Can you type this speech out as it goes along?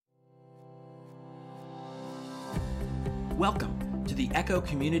Welcome to the Echo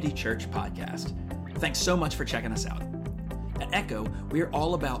Community Church podcast. Thanks so much for checking us out. At Echo, we are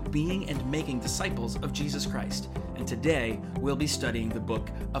all about being and making disciples of Jesus Christ, and today we'll be studying the book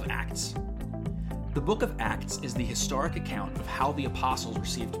of Acts. The book of Acts is the historic account of how the apostles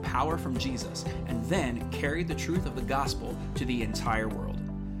received power from Jesus and then carried the truth of the gospel to the entire world.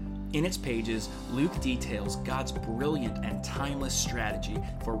 In its pages, Luke details God's brilliant and timeless strategy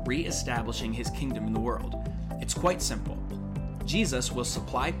for re-establishing his kingdom in the world. It's quite simple. Jesus will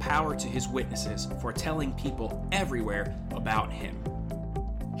supply power to his witnesses for telling people everywhere about him.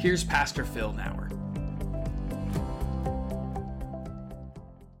 Here's Pastor Phil Nauer.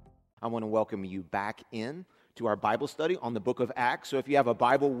 I want to welcome you back in to our Bible study on the book of Acts. So if you have a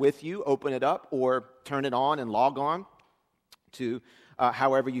Bible with you, open it up or turn it on and log on to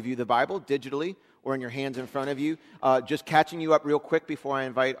however you view the Bible, digitally or in your hands in front of you. Just catching you up real quick before I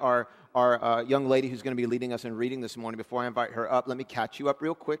invite our young lady who's going to be leading us in reading this morning. Before I invite her up, let me catch you up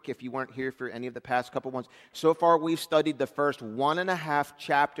real quick if you weren't here for any of the past couple ones. So far, we've studied the first 1.5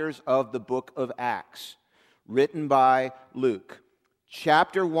 chapters of the book of Acts, written by Luke.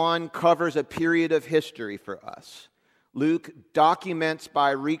 Chapter 1 covers a period of history for us. Luke documents by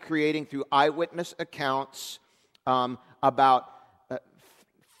recreating through eyewitness accounts about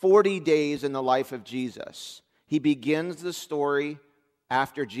 40 days in the life of Jesus. He begins the story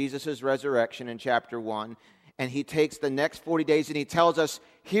after Jesus' resurrection in chapter 1, and he takes the next 40 days and he tells us,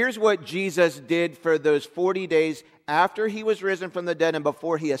 here's what Jesus did for those 40 days after he was risen from the dead and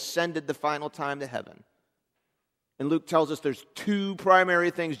before he ascended the final time to heaven. And Luke tells us there's 2 primary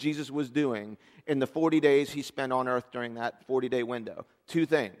things Jesus was doing in the 40 days he spent on earth during that 40-day window. 2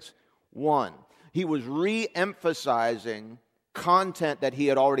 things. 1, he was re-emphasizing content that he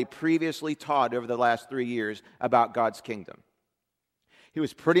had already previously taught over the last 3 years about God's kingdom. He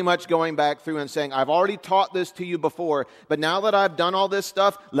was pretty much going back through and saying, I've already taught this to you before, but now that I've done all this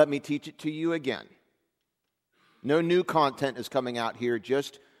stuff, let me teach it to you again. No new content is coming out here,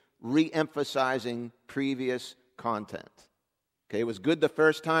 just re-emphasizing previous content. Okay, it was good the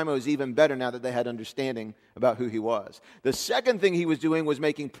first time. It was even better now that they had understanding about who he was. The second thing he was doing was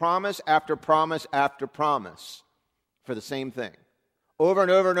making promise after promise after promise for the same thing. Over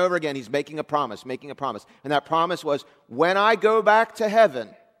and over and over again, he's making a promise. And that promise was, when I go back to heaven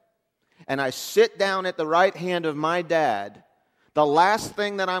and I sit down at the right hand of my dad, the last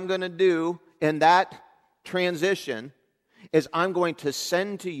thing that I'm going to do in that transition is I'm going to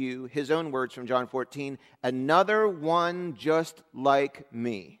send to you, his own words from John 14, another one just like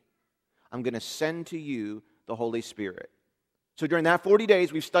me. I'm going to send to you the Holy Spirit. So during that 40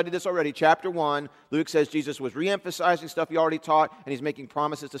 days, we've studied this already. Chapter 1, Luke says Jesus was re-emphasizing stuff he already taught, and he's making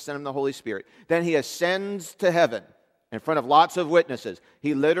promises to send him the Holy Spirit. Then he ascends to heaven in front of lots of witnesses.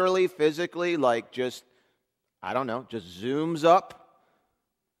 He literally, physically, just zooms up,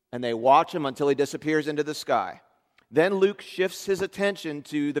 and they watch him until he disappears into the sky. Then Luke shifts his attention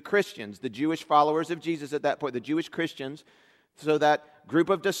to the Christians, the Jewish followers of Jesus at that point, the Jewish Christians. So that group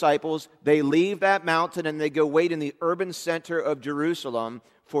of disciples, they leave that mountain and they go wait in the urban center of Jerusalem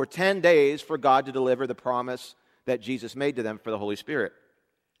for 10 days for God to deliver the promise that Jesus made to them for the Holy Spirit.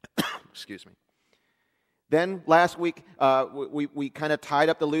 Excuse me. Then last week, we kind of tied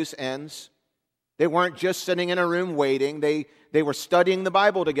up the loose ends. They weren't just sitting in a room waiting. They were studying the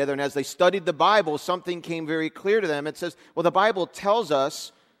Bible together. And as they studied the Bible, something came very clear to them. It says, well, the Bible tells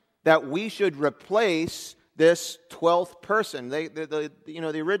us that we should replace this 12th person.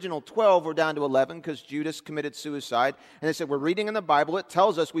 The original 12 were down to 11 because Judas committed suicide. And they said, we're reading in the Bible. It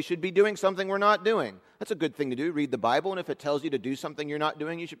tells us we should be doing something we're not doing. That's a good thing to do, read the Bible. And if it tells you to do something you're not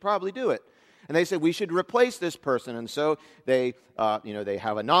doing, you should probably do it. And they said we should replace this person. And so they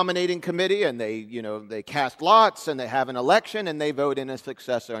have a nominating committee, and they cast lots, and they have an election, and they vote in a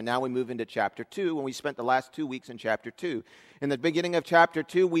successor. And now we move into chapter 2, when we spent the last 2 weeks in chapter 2. In the beginning of chapter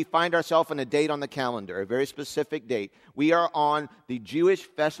 2, we find ourselves on a date on the calendar, a very specific date. We are on the Jewish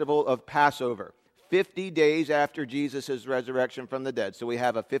festival of Passover, 50 days after Jesus' resurrection from the dead. So we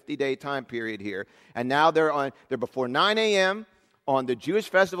have a 50-day time period here. And now they're before 9 a.m., on the Jewish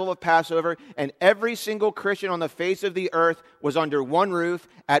festival of Passover, and every single Christian on the face of the earth was under one roof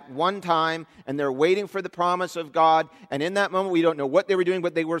at one time, and they're waiting for the promise of God. And in that moment, we don't know what they were doing,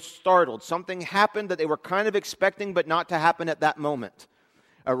 but they were startled. Something happened that they were kind of expecting, but not to happen at that moment.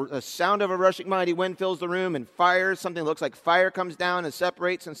 A sound of a rushing mighty wind fills the room, and something that looks like fire comes down and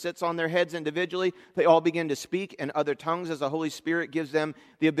separates and sits on their heads individually. They all begin to speak in other tongues as the Holy Spirit gives them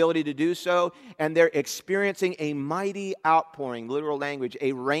the ability to do so. And they're experiencing a mighty outpouring, literal language,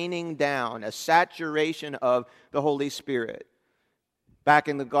 a raining down, a saturation of the Holy Spirit. Back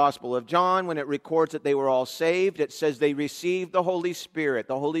in the Gospel of John, when it records that they were all saved, it says they received the Holy Spirit.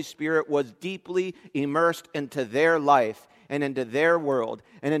 The Holy Spirit was deeply immersed into their life and into their world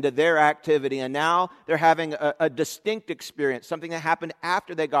and into their activity. And now they're having a distinct experience, something that happened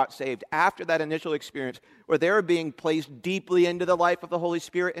after they got saved, after that initial experience, where they're being placed deeply into the life of the Holy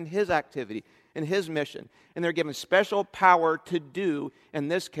Spirit and His activity and His mission. And they're given special power to do, in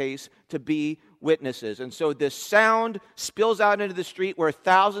this case, to be witnesses. And so this sound spills out into the street where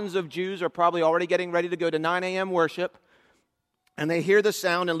thousands of Jews are probably already getting ready to go to 9 a.m. worship. And they hear the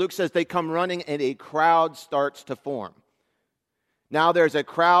sound, and Luke says they come running, and a crowd starts to form. Now there's a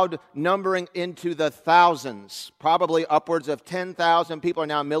crowd numbering into the thousands, probably upwards of 10,000 people are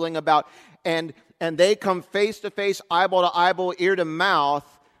now milling about. And they come face to face, eyeball to eyeball, ear to mouth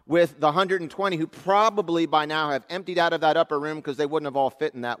with the 120 who probably by now have emptied out of that upper room because they wouldn't have all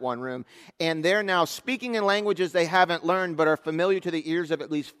fit in that one room. And they're now speaking in languages they haven't learned but are familiar to the ears of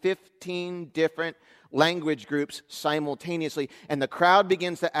at least 15 different language groups simultaneously. And the crowd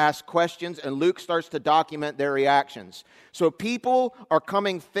begins to ask questions, and Luke starts to document their reactions. So people are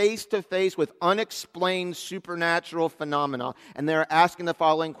coming face to face with unexplained supernatural phenomena, and they're asking the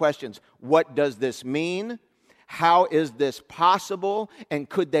following questions. What does this mean? How is this possible? And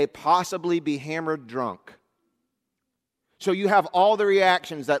could they possibly be hammered drunk? So you have all the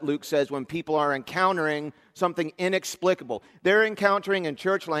reactions that Luke says when people are encountering something inexplicable. They're encountering in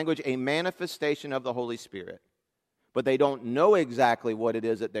church language a manifestation of the Holy Spirit. But they don't know exactly what it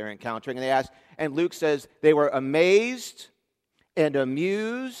is that they're encountering. And they ask, and Luke says they were amazed and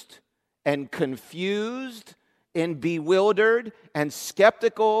amused and confused and bewildered and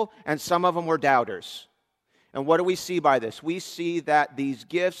skeptical, and some of them were doubters. And what do we see by this? We see that these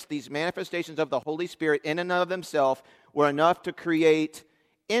gifts, these manifestations of the Holy Spirit in and of themselves were enough to create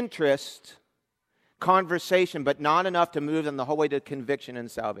interest, conversation, but not enough to move them the whole way to conviction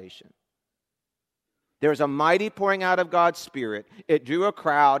and salvation. There's a mighty pouring out of God's Spirit. It drew a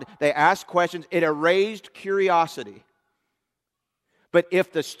crowd. They asked questions. It aroused curiosity. But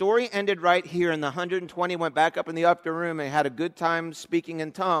if the story ended right here and the 120 went back up in the upper room and had a good time speaking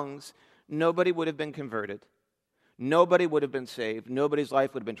in tongues, nobody would have been converted. Nobody would have been saved. Nobody's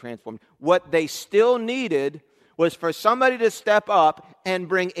life would have been transformed. What they still needed was for somebody to step up and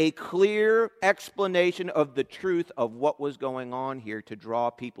bring a clear explanation of the truth of what was going on here to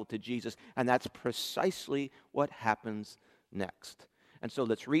draw people to Jesus. And that's precisely what happens next. And so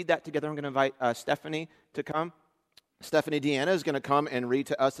let's read that together. I'm going to invite Stephanie to come. Stephanie Deanna is going to come and read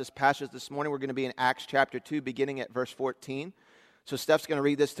to us this passage this morning. We're going to be in Acts chapter 2, beginning at verse 14. So Steph's going to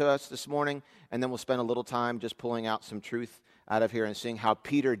read this to us this morning, and then we'll spend a little time just pulling out some truth out of here and seeing how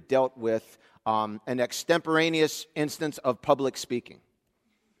Peter dealt with an extemporaneous instance of public speaking.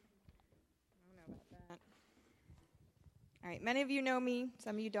 I don't know about that. All right, many of you know me,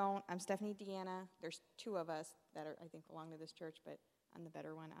 some of you don't. I'm Stephanie Deanna. There's two of us that are, I think, belong to this church, but I'm the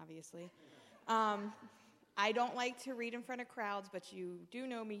better one, obviously. I don't like to read in front of crowds, but you do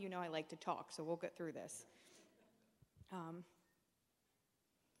know me, you know I like to talk, so we'll get through this.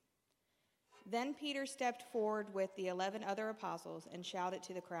 Then Peter stepped forward with the 11 other apostles and shouted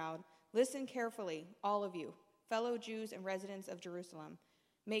to the crowd, "Listen carefully, all of you, fellow Jews and residents of Jerusalem.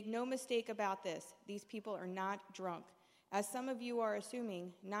 Make no mistake about this. These people are not drunk. As some of you are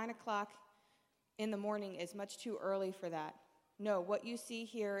assuming, 9 o'clock in the morning is much too early for that. No, what you see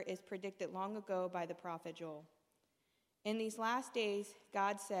here is predicted long ago by the prophet Joel. In these last days,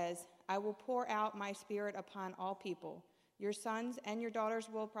 God says, I will pour out my spirit upon all people. Your sons and your daughters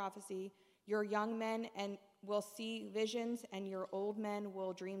will prophesy. Your young men will see visions, and your old men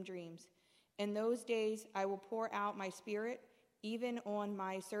will dream dreams. In those days, I will pour out my spirit, even on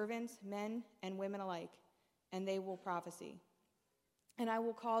my servants, men and women alike, and they will prophesy. And I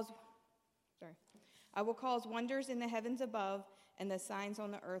will cause wonders in the heavens above and the signs on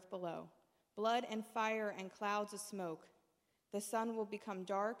the earth below, blood and fire and clouds of smoke. The sun will become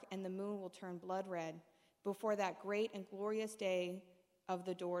dark and the moon will turn blood red before that great and glorious day of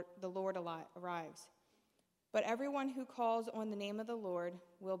the Lord arrives. But everyone who calls on the name of the Lord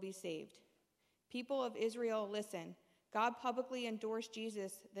will be saved. People of Israel, listen. God publicly endorsed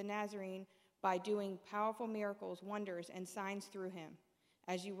Jesus the Nazarene by doing powerful miracles, wonders, and signs through him,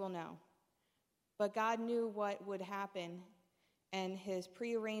 as you will know. But God knew what would happen, and his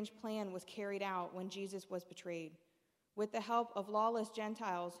prearranged plan was carried out when Jesus was betrayed. With the help of lawless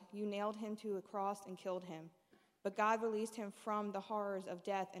Gentiles, you nailed him to a cross and killed him. But God released him from the horrors of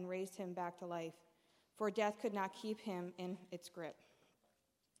death and raised him back to life, for death could not keep him in its grip.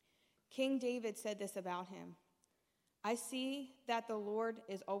 King David said this about him, I see that the Lord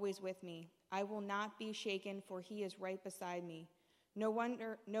is always with me. I will not be shaken, for he is right beside me. No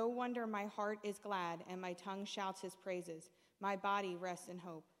wonder my heart is glad, and my tongue shouts his praises. My body rests in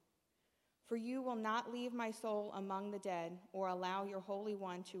hope. For you will not leave my soul among the dead, or allow your Holy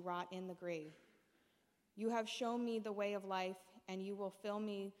One to rot in the grave. You have shown me the way of life, and you will fill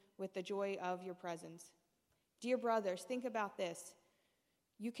me with the joy of your presence. Dear brothers, think about this.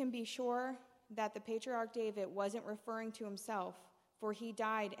 You can be sure that the patriarch David wasn't referring to himself, for he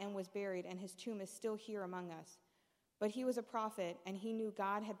died and was buried, and his tomb is still here among us. But he was a prophet, and he knew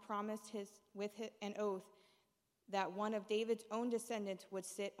God had promised with an oath that one of David's own descendants would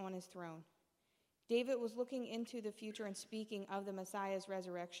sit on his throne. David was looking into the future and speaking of the Messiah's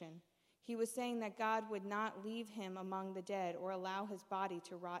resurrection. He was saying that God would not leave him among the dead or allow his body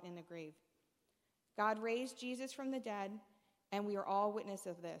to rot in the grave. God raised Jesus from the dead, and we are all witness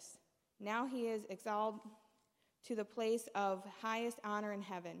of this. Now he is exalted to the place of highest honor in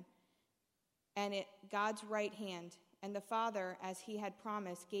heaven, and at God's right hand. And the Father, as he had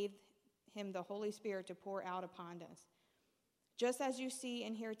promised, gave him the Holy Spirit to pour out upon us. Just as you see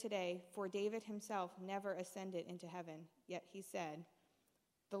and hear today, for David himself never ascended into heaven, yet he said,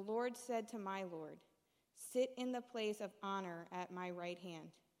 "The Lord said to my Lord, sit in the place of honor at my right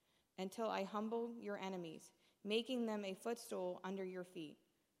hand, until I humble your enemies, making them a footstool under your feet.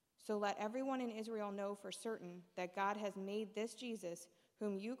 So let everyone in Israel know for certain that God has made this Jesus,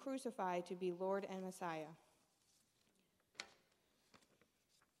 whom you crucified, to be Lord and Messiah."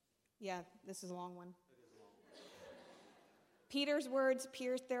 Yeah, this is a long one. Peter's words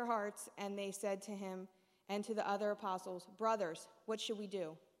pierced their hearts, and they said to him and to the other apostles, "Brothers, what should we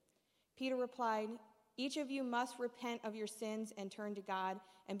do?" Peter replied, "Each of you must repent of your sins and turn to God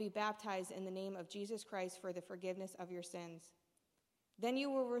and be baptized in the name of Jesus Christ for the forgiveness of your sins. Then you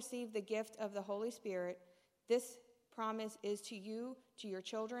will receive the gift of the Holy Spirit. This promise is to you, to your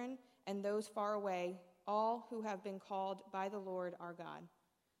children, and those far away, all who have been called by the Lord our God."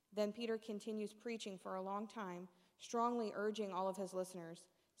 Then Peter continues preaching for a long time, strongly urging all of his listeners,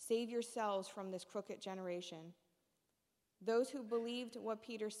 "Save yourselves from this crooked generation." Those who believed what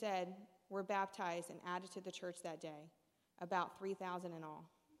Peter said were baptized and added to the church that day, about 3,000 in all.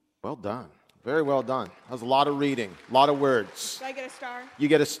 Well done. Very well done. That was a lot of reading, a lot of words. Do I get a star? You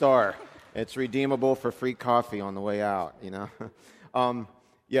get a star. It's redeemable for free coffee on the way out, you know.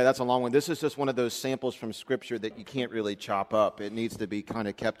 Yeah, that's a long one. This is just one of those samples from Scripture that you can't really chop up. It needs to be kind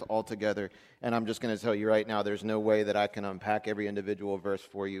of kept all together. And I'm just going to tell you right now, there's no way that I can unpack every individual verse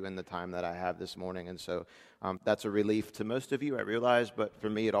for you in the time that I have this morning. And so that's a relief to most of you, I realize. But for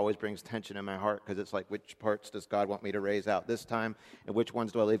me, it always brings tension in my heart because it's like, which parts does God want me to raise out this time? And which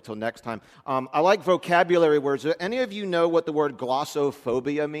ones do I leave till next time? I like vocabulary words. Do any of you know what the word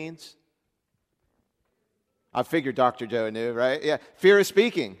glossophobia means? I figured Dr. Joe knew, right? Yeah, fear of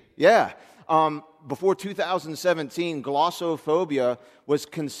speaking. Yeah. Before 2017, glossophobia was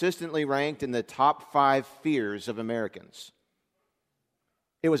consistently ranked in the top 5 fears of Americans.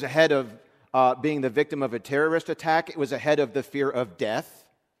 It was ahead of being the victim of a terrorist attack. It was ahead of the fear of death.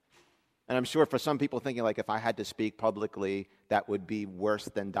 And I'm sure for some people thinking, like, if I had to speak publicly, that would be worse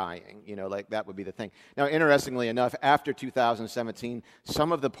than dying. You know, like, that would be the thing. Now, interestingly enough, after 2017,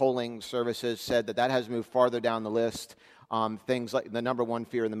 some of the polling services said that has moved farther down the list. Things like the number one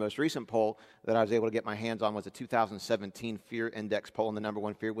fear in the most recent poll that I was able to get my hands on was a 2017 fear index poll, and the number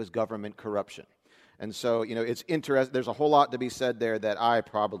one fear was government corruption. And so, you know, it's interesting. There's a whole lot to be said there that I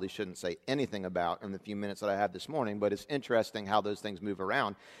probably shouldn't say anything about in the few minutes that I have this morning, but it's interesting how those things move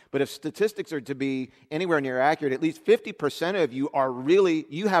around. But if statistics are to be anywhere near accurate, at least 50% of you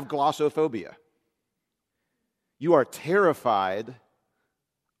you have glossophobia. You are terrified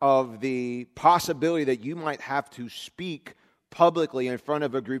of the possibility that you might have to speak publicly in front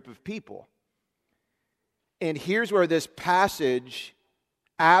of a group of people. And here's where this passage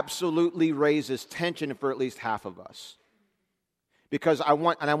absolutely raises tension for at least half of us. Because I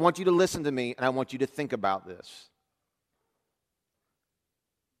want you to listen to me, and I want you to think about this.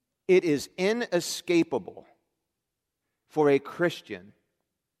 It is inescapable for a Christian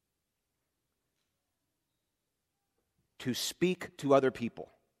to speak to other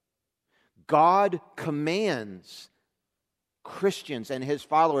people. God commands Christians and his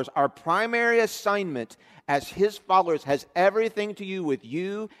followers. Our primary assignment as his followers has everything to do with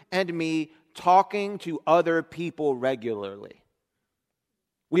you and me talking to other people regularly.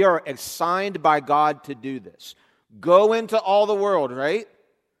 We are assigned by God to do this. Go into all the world, right?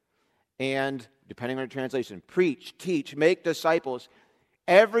 And, depending on your translation, preach, teach, make disciples.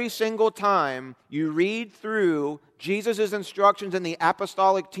 Every single time you read through Jesus' instructions and the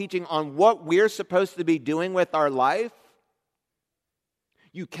apostolic teaching on what we're supposed to be doing with our life,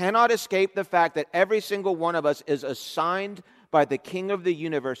 you cannot escape the fact that every single one of us is assigned by the King of the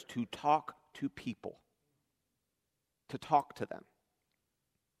universe to talk to people, to talk to them.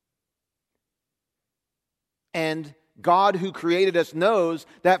 And God, who created us, knows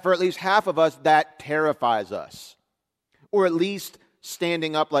that for at least half of us, that terrifies us. Or at least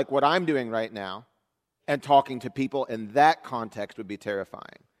standing up like what I'm doing right now and talking to people in that context would be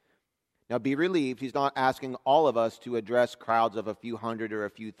terrifying. Now, be relieved, he's not asking all of us to address crowds of a few hundred or a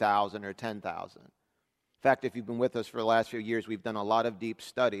few thousand or 10,000. In fact, if you've been with us for the last few years, we've done a lot of deep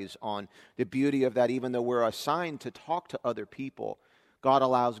studies on the beauty of that. Even though we're assigned to talk to other people, God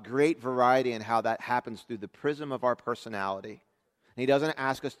allows great variety in how that happens through the prism of our personality. And he doesn't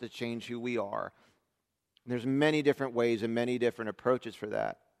ask us to change who we are. There's many different ways and many different approaches for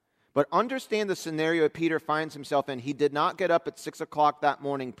that. But understand the scenario Peter finds himself in. He did not get up at 6 o'clock that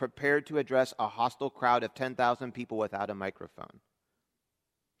morning prepared to address a hostile crowd of 10,000 people without a microphone.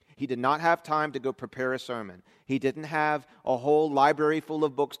 He did not have time to go prepare a sermon. He didn't have a whole library full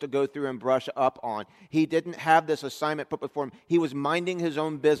of books to go through and brush up on. He didn't have this assignment put before him. He was minding his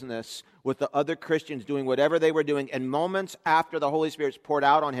own business with the other Christians, doing whatever they were doing. And moments after the Holy Spirit's poured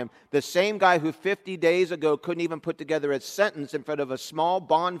out on him, the same guy who 50 days ago couldn't even put together a sentence in front of a small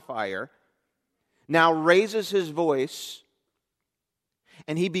bonfire now raises his voice.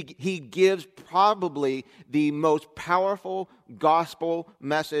 And he gives probably the most powerful gospel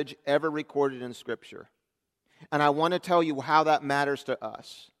message ever recorded in Scripture. And I want to tell you how that matters to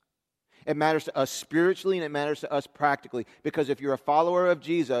us. It matters to us spiritually and it matters to us practically. Because if you're a follower of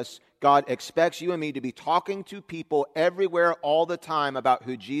Jesus, God expects you and me to be talking to people everywhere all the time about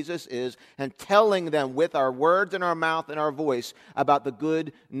who Jesus is and telling them with our words and our mouth and our voice about the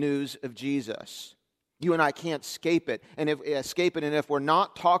good news of Jesus. You and I can't escape it. And if we're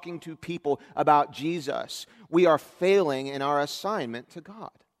not talking to people about Jesus, we are failing in our assignment to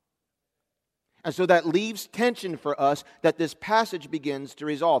God. And so that leaves tension for us that this passage begins to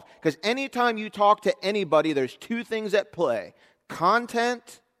resolve. Because anytime you talk to anybody, there's two things at play: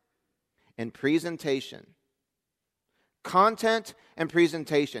 content and presentation. Content and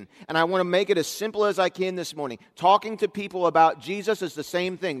presentation. And I want to make it as simple as I can this morning. Talking to people about Jesus is the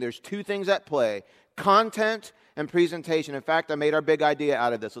same thing. There's two things at play: content and presentation. In fact, I made our big idea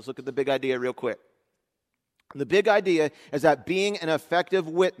out of this. Let's look at the big idea real quick. The big idea is that being an effective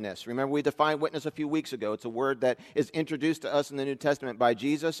witness, remember we defined witness a few weeks ago. It's a word that is introduced to us in the New Testament by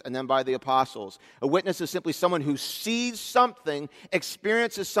Jesus and then by the apostles. A witness is simply someone who sees something,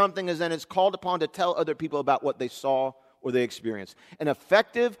 experiences something, and then is called upon to tell other people about what they saw or they experienced. An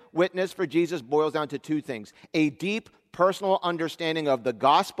effective witness for Jesus boils down to two things: a deep personal understanding of the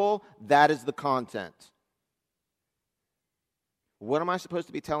gospel, that is the content. What am I supposed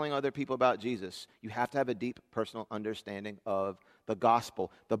to be telling other people about Jesus? You have to have a deep personal understanding of the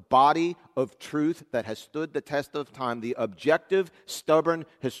gospel, the body of truth that has stood the test of time, the objective, stubborn,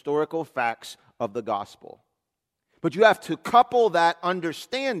 historical facts of the gospel. But you have to couple that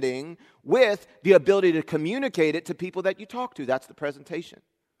understanding with the ability to communicate it to people that you talk to. That's the presentation.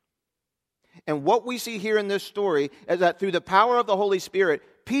 And what we see here in this story is that through the power of the Holy Spirit,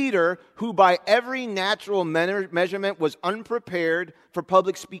 Peter, who by every natural measurement was unprepared for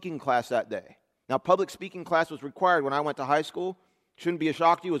public speaking class that day. Now, public speaking class was required when I went to high school. Shouldn't be a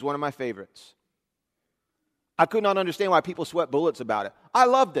shock to you, it was one of my favorites. I could not understand why people sweat bullets about it. I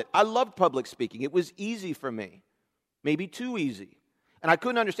loved it. I loved public speaking. It was easy for me, maybe too easy. And I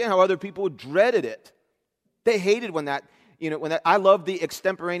couldn't understand how other people dreaded it. They hated when I loved the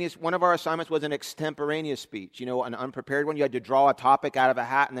extemporaneous. One of our assignments was an extemporaneous speech, an unprepared one. You had to draw a topic out of a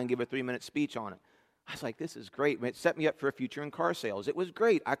hat and then give a 3-minute speech on it. I was like, this is great. It set me up for a future in car sales. It was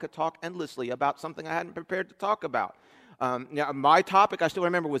great. I could talk endlessly about something I hadn't prepared to talk about. Now, my topic, I still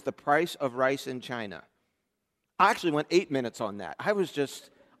remember, was the price of rice in China. I actually went 8 minutes on that. I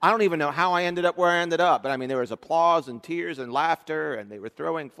don't even know how I ended up where I ended up. But there was applause and tears and laughter, and they were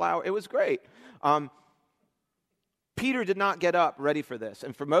throwing flour. It was great. Peter did not get up ready for this.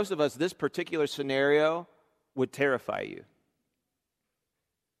 And for most of us, this particular scenario would terrify you.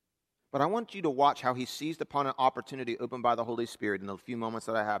 But I want you to watch how he seized upon an opportunity opened by the Holy Spirit in the few moments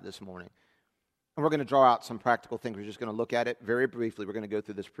that I have this morning. And we're going to draw out some practical things. We're just going to look at it very briefly. We're going to go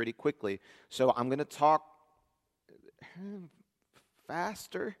through this pretty quickly. So I'm going to talk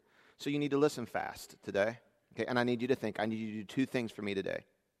faster. So you need to listen fast today. Okay, and I need you to think. I need you to do two things for me today.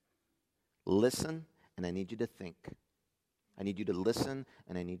 Listen, and I need you to think. I need you to listen,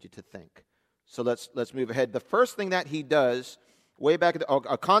 and I need you to think. So let's move ahead. The first thing that he does, way back at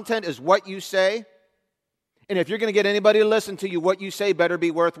a content is what you say. And if you're going to get anybody to listen to you, what you say better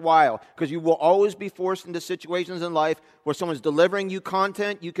be worthwhile. Because you will always be forced into situations in life where someone's delivering you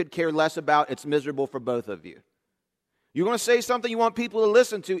content you could care less about. It's miserable for both of you. You're going to say something you want people to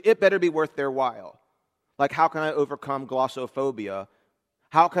listen to, it better be worth their while. Like, how can I overcome glossophobia?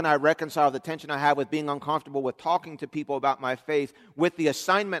 How can I reconcile the tension I have with being uncomfortable with talking to people about my faith with the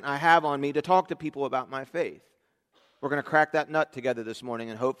assignment I have on me to talk to people about my faith? We're going to crack that nut together this morning,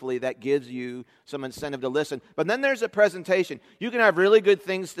 and hopefully that gives you some incentive to listen. But then there's a presentation. You can have really good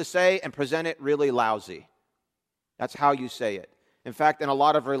things to say and present it really lousy. That's how you say it. In fact, in a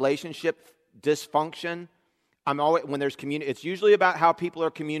lot of relationship dysfunction, when there's it's usually about how people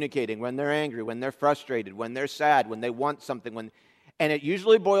are communicating, when they're angry, when they're frustrated, when they're sad, when they want something, and it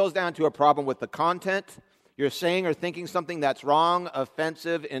usually boils down to a problem with the content. You're saying or thinking something that's wrong,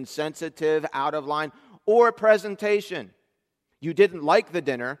 offensive, insensitive, out of line, or presentation. You didn't like the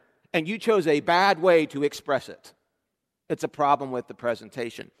dinner, and you chose a bad way to express it. It's a problem with the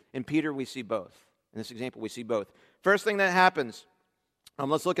presentation. In Peter, we see both. In this example, we see both. First thing that happens,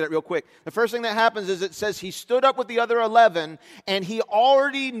 let's look at it real quick. The first thing that happens is it says he stood up with the other 11, and he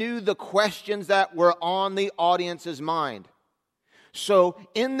already knew the questions that were on the audience's mind. So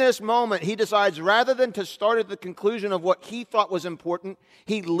in this moment, he decides rather than to start at the conclusion of what he thought was important,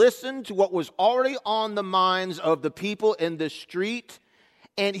 he listened to what was already on the minds of the people in the street,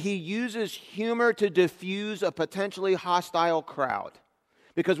 and he uses humor to diffuse a potentially hostile crowd.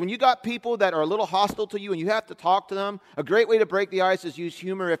 Because when you got people that are a little hostile to you and you have to talk to them, a great way to break the ice is use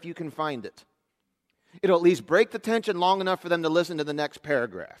humor if you can find it. It'll at least break the tension long enough for them to listen to the next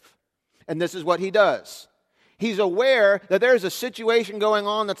paragraph. And this is what he does. He's aware that there's a situation going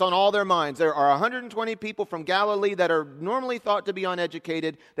on that's on all their minds. There are 120 people from Galilee that are normally thought to be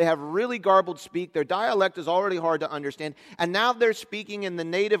uneducated. They have really garbled speak. Their dialect is already hard to understand. And now they're speaking in the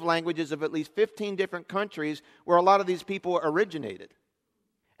native languages of at least 15 different countries where a lot of these people originated.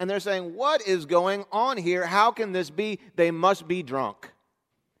 And they're saying, what is going on here? How can this be? They must be drunk.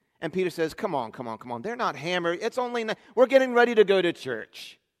 And Peter says, come on. They're not hammered. We're getting ready to go to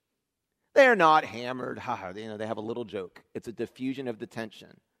church. They're not hammered. They have a little joke. It's a diffusion of the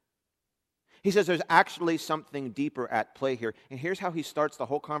tension. He says there's actually something deeper at play here. And here's how he starts the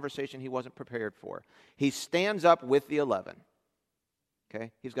whole conversation he wasn't prepared for. He stands up with the 11.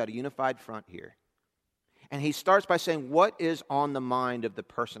 Okay? He's got a unified front here. And he starts by saying, what is on the mind of the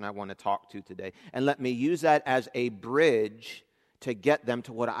person I want to talk to today? And let me use that as a bridge to get them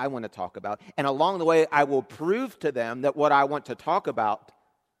to what I want to talk about. And along the way, I will prove to them that what I want to talk about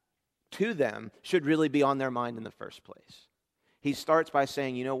to them should really be on their mind in the first place. He starts by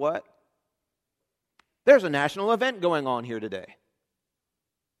saying, you know what? There's a national event going on here today.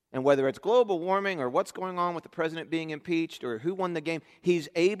 And whether it's global warming or what's going on with the president being impeached or who won the game, he's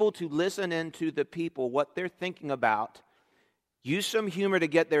able to listen into the people, what they're thinking about, use some humor to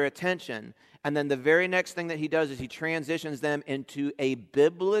get their attention, and then the very next thing that he does is he transitions them into a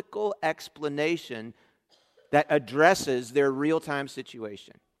biblical explanation that addresses their real-time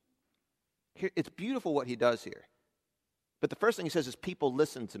situation. It's beautiful what he does here. But the first thing he says is, people,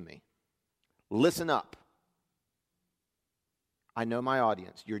 listen to me. Listen up. I know my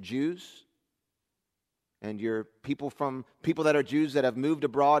audience. You're Jews, and you're people that are Jews that have moved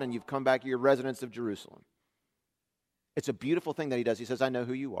abroad, and you've come back, you're residents of Jerusalem. It's a beautiful thing that he does. He says, I know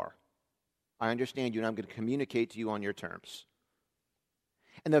who you are. I understand you, and I'm going to communicate to you on your terms.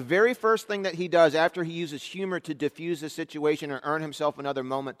 And the very first thing that he does after he uses humor to diffuse the situation or earn himself another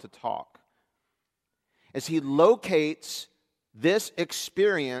moment to talk is he locates this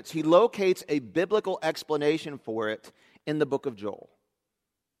experience, he locates a biblical explanation for it in the book of Joel,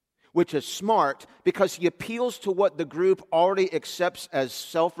 which is smart because he appeals to what the group already accepts as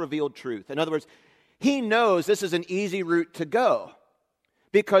self-revealed truth. In other words, he knows this is an easy route to go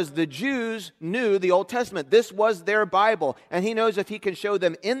because the Jews knew the Old Testament. This was their Bible, and he knows if he can show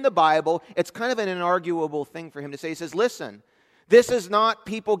them in the Bible, it's kind of an inarguable thing for him to say. He says, listen, this is not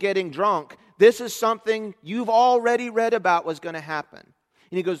people getting drunk. This is something you've already read about was going to happen.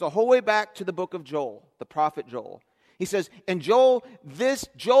 And he goes the whole way back to the book of Joel, the prophet Joel. He says, and Joel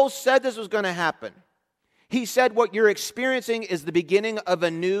said this was going to happen. He said what you're experiencing is the beginning of a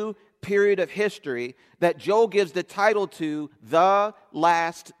new period of history that Joel gives the title to the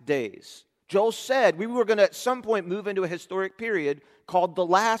last days. Joel said we were going to at some point move into a historic period called the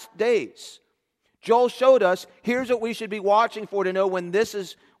last days. Joel showed us, here's what we should be watching for to know when this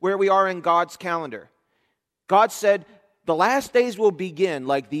is where we are in God's calendar. God said, the last days will begin,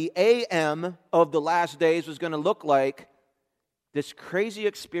 like the AM of the last days was going to look like this crazy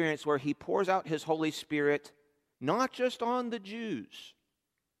experience where he pours out his Holy Spirit, not just on the Jews,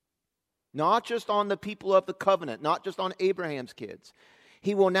 not just on the people of the covenant, not just on Abraham's kids.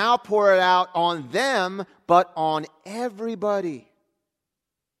 He will now pour it out on them, but on everybody.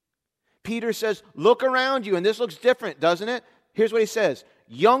 Peter says, look around you, and this looks different, doesn't it? Here's what he says.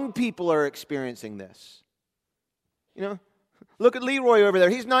 Young people are experiencing this. You know, look at Leroy over there.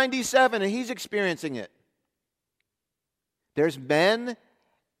 He's 97 and he's experiencing it. There's men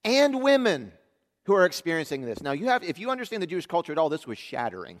and women who are experiencing this. Now, if you understand the Jewish culture at all, this was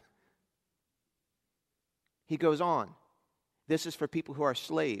shattering. He goes on. This is for people who are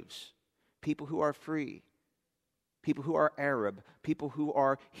slaves, people who are free, people who are Arab, people who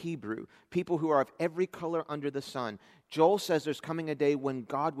are Hebrew, people who are of every color under the sun. Joel says there's coming a day when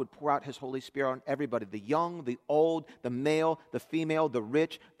God would pour out his Holy Spirit on everybody, the young, the old, the male, the female, the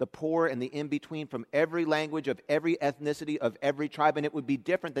rich, the poor, and the in-between, from every language, of every ethnicity, of every tribe. And it would be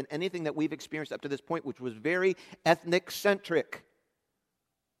different than anything that we've experienced up to this point, which was very ethnic-centric.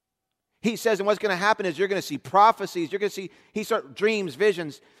 He says, and what's going to happen is you're going to see prophecies, you're going to see, dreams,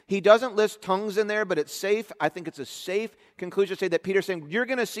 visions. He doesn't list tongues in there, but it's safe. I think it's a safe conclusion to say that Peter's saying, you're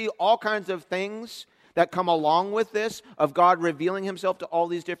going to see all kinds of things that come along with this, of God revealing himself to all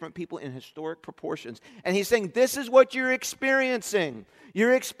these different people in historic proportions. And he's saying, this is what you're experiencing.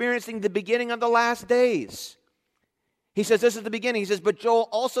 You're experiencing the beginning of the last days. He says, this is the beginning. He says, but Joel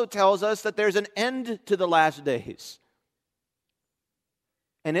also tells us that there's an end to the last days.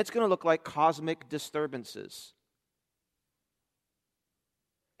 And it's going to look like cosmic disturbances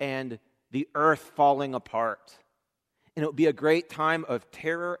and the earth falling apart. And it will be a great time of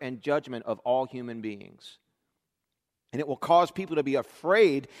terror and judgment of all human beings. And it will cause people to be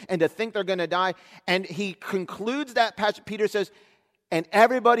afraid and to think they're going to die. And he concludes that passage. Peter says, and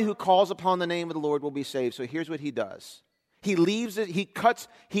everybody who calls upon the name of the Lord will be saved. So here's what he does. He leaves it, he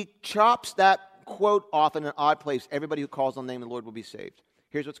chops that quote off in an odd place. Everybody who calls on the name of the Lord will be saved.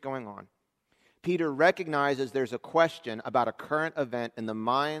 Here's what's going on. Peter recognizes there's a question about a current event in the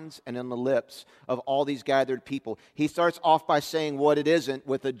minds and in the lips of all these gathered people. He starts off by saying what it isn't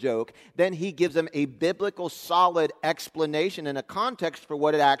with a joke. Then he gives them a biblical, solid explanation and a context for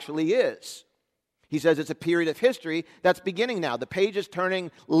what it actually is. He says it's a period of history that's beginning now. The page is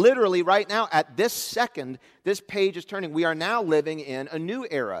turning literally right now. At this second, this page is turning. We are now living in a new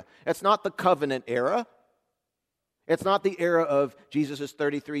era. It's not the covenant era. It's not the era of Jesus'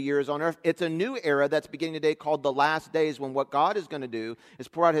 33 years on earth. It's a new era that's beginning today called the last days, when what God is going to do is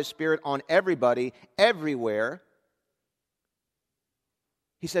pour out his Spirit on everybody, everywhere.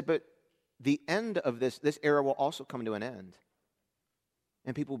 He said, but the end of this era will also come to an end.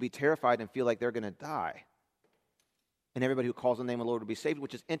 And people will be terrified and feel like they're going to die. And everybody who calls on the name of the Lord will be saved,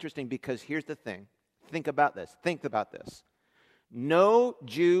 which is interesting because here's the thing. Think about this. No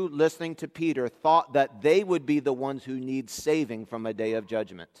Jew listening to Peter thought that they would be the ones who need saving from a day of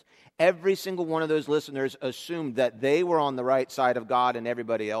judgment. Every single one of those listeners assumed that they were on the right side of God and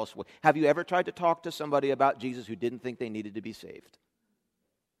everybody else would. Have you ever tried to talk to somebody about Jesus who didn't think they needed to be saved?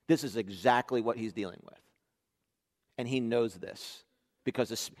 This is exactly what he's dealing with. And he knows this.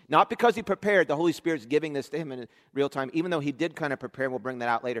 Not because he prepared, the Holy Spirit's giving this to him in real time, even though he did kind of prepare, we'll bring that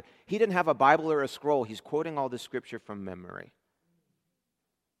out later. He didn't have a Bible or a scroll. He's quoting all this scripture from memory.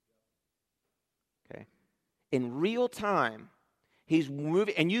 Okay. In real time, he's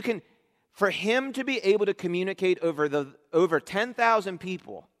moving, and you can, for him to be able to communicate over 10,000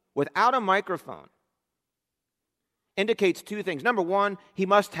 people without a microphone indicates two things. Number one, he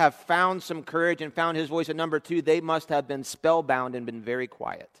must have found some courage and found his voice. And number two, they must have been spellbound and been very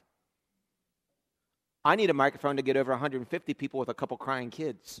quiet. I need a microphone to get over 150 people with a couple crying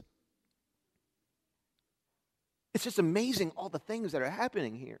kids. It's just amazing all the things that are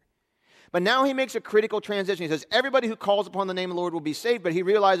happening here. But now he makes a critical transition. He says, everybody who calls upon the name of the Lord will be saved. But he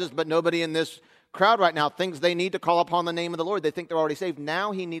realizes, but nobody in this crowd right now thinks they need to call upon the name of the Lord. They think they're already saved.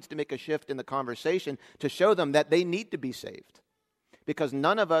 Now he needs to make a shift in the conversation to show them that they need to be saved. Because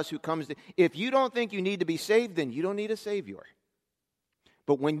none of us who comes to, if you don't think you need to be saved, then you don't need a Savior.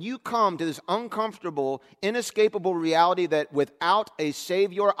 But when you come to this uncomfortable, inescapable reality that without a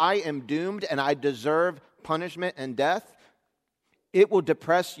Savior, I am doomed and I deserve punishment and death, it will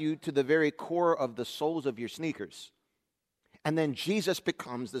depress you to the very core of the soles of your sneakers. And then Jesus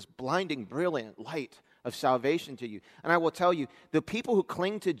becomes this blinding, brilliant light of salvation to you. And I will tell you, the people who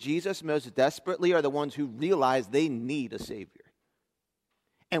cling to Jesus most desperately are the ones who realize they need a Savior.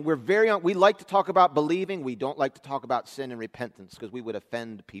 And we like to talk about believing. We don't like to talk about sin and repentance because we would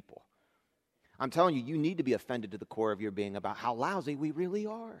offend people. I'm telling you, you need to be offended to the core of your being about how lousy we really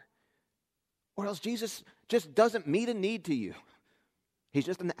are. Or else Jesus just doesn't meet a need to you. He's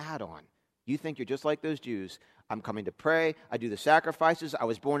just an add-on. You think you're just like those Jews. I'm coming to pray. I do the sacrifices. I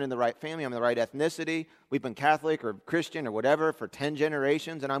was born in the right family. I'm the right ethnicity. We've been Catholic or Christian or whatever for 10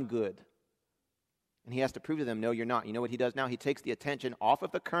 generations, and I'm good. And he has to prove to them, no, you're not. You know what he does now? He takes the attention off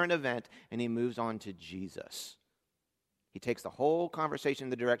of the current event and he moves on to Jesus. He takes the whole conversation in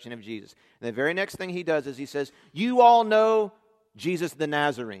the direction of Jesus. And the very next thing he does is he says, you all know Jesus the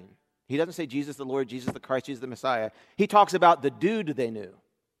Nazarene. He doesn't say Jesus the Lord, Jesus the Christ, Jesus the Messiah. He talks about the dude they knew.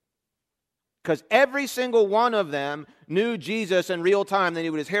 Because every single one of them knew Jesus in real time. They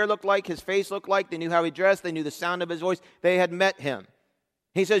knew what his hair looked like, his face looked like. They knew how he dressed. They knew the sound of his voice. They had met him.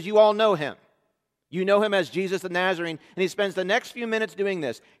 He says, you all know him. You know him as Jesus the Nazarene. And he spends the next few minutes doing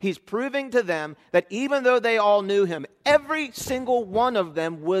this. He's proving to them that even though they all knew him, every single one of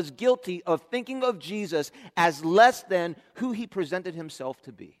them was guilty of thinking of Jesus as less than who he presented himself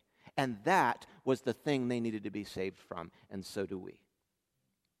to be. And that was the thing they needed to be saved from. And so do we.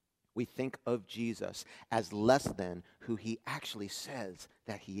 We think of Jesus as less than who he actually says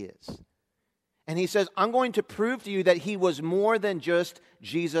that he is. And he says, I'm going to prove to you that he was more than just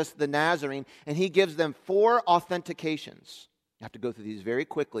Jesus the Nazarene. And he gives them 4 authentications. You have to go through these very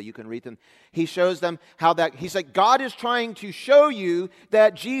quickly. You can read them. He shows them how that, he's like, God is trying to show you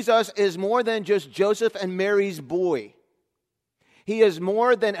that Jesus is more than just Joseph and Mary's boy. He is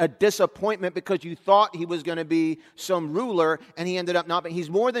more than a disappointment because you thought he was going to be some ruler and he ended up not being. He's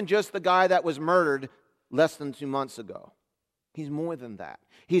more than just the guy that was murdered less than 2 months ago. He's more than that.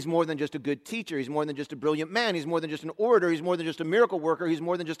 He's more than just a good teacher. He's more than just a brilliant man. He's more than just an orator. He's more than just a miracle worker. He's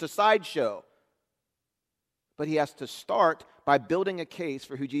more than just a sideshow. But he has to start by building a case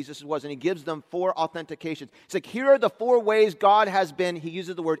for who Jesus was. And he gives them 4 authentications. It's like, here are the 4 ways God has been, he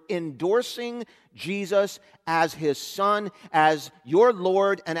uses the word, endorsing Jesus as his son, as your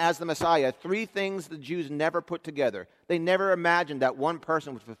Lord, and as the Messiah. 3 things the Jews never put together. They never imagined that one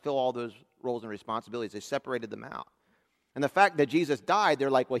person would fulfill all those roles and responsibilities. They separated them out. And the fact that Jesus died, they're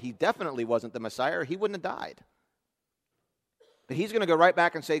like, well, he definitely wasn't the Messiah, or he wouldn't have died. But he's going to go right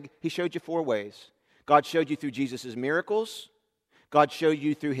back and say, he showed you 4 ways. God showed you through Jesus' miracles. God showed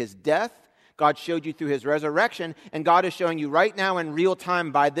you through his death. God showed you through his resurrection. And God is showing you right now in real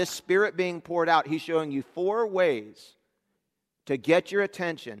time by this Spirit being poured out. He's showing you 4 ways to get your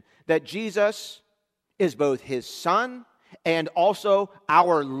attention that Jesus is both his son and also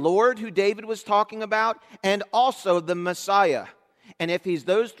our Lord who David was talking about, and also the Messiah. And if he's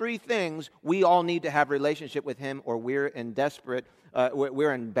those 3 things, we all need to have a relationship with him or we're in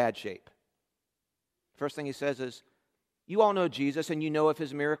bad shape. First thing he says is, you all know Jesus and you know of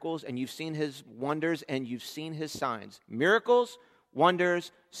his miracles and you've seen his wonders and you've seen his signs. Miracles,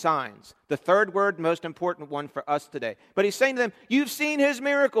 wonders, signs. The third word, most important one for us today. But he's saying to them, you've seen his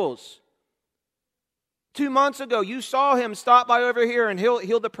miracles. 2 months ago, you saw him stop by over here and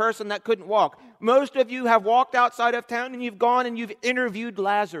heal the person that couldn't walk. Most of you have walked outside of town and you've gone and you've interviewed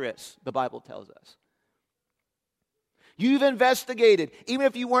Lazarus, the Bible tells us. You've investigated. Even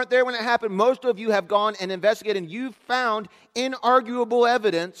if you weren't there when it happened, most of you have gone and investigated, and you've found inarguable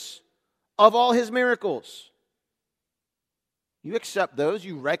evidence of all his miracles. You accept those.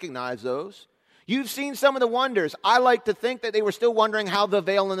 You recognize those. You've seen some of the wonders. I like to think that they were still wondering how the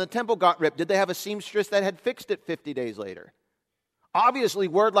veil in the temple got ripped. Did they have a seamstress that had fixed it 50 days later? Obviously,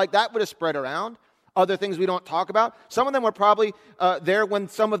 word like that would have spread around. Other things we don't talk about. Some of them were probably there when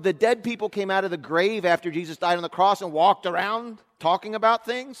some of the dead people came out of the grave after Jesus died on the cross and walked around talking about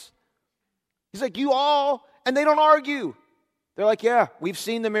things. He's like, you all, and they don't argue. They're like, yeah, we've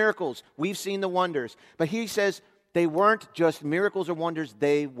seen the miracles. We've seen the wonders. But he says they weren't just miracles or wonders.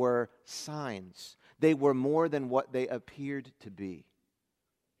 They were signs. They were more than what they appeared to be.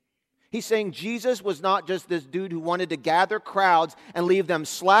 He's saying Jesus was not just this dude who wanted to gather crowds and leave them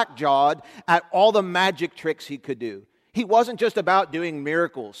slack-jawed at all the magic tricks he could do. He wasn't just about doing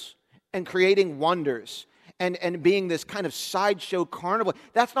miracles and creating wonders and being this kind of sideshow carnival.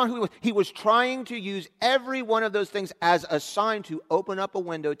 That's not who he was. He was trying to use every one of those things as a sign to open up a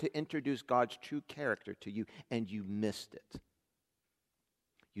window to introduce God's true character to you, and you missed it.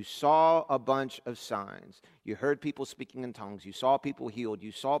 You saw a bunch of signs. You heard people speaking in tongues. You saw people healed.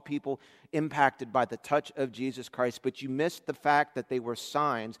 You saw people impacted by the touch of Jesus Christ. But you missed the fact that they were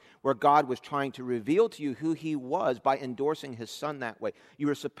signs where God was trying to reveal to you who he was by endorsing his son that way. You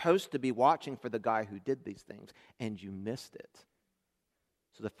were supposed to be watching for the guy who did these things, and you missed it.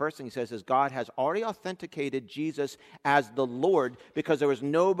 So the first thing he says is God has already authenticated Jesus as the Lord because there was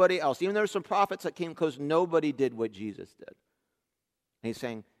nobody else. Even though there were some prophets that came close, nobody did what Jesus did. And he's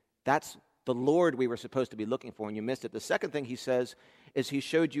saying, that's the Lord we were supposed to be looking for, and you missed it. The second thing he says is he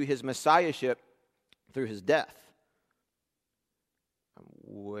showed you his messiahship through his death. I'm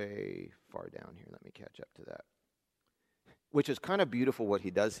way far down here. Let me catch up to that. Which is kind of beautiful what he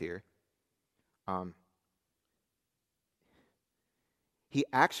does here. he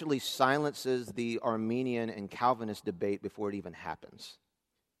actually silences the Arminian and Calvinist debate before it even happens,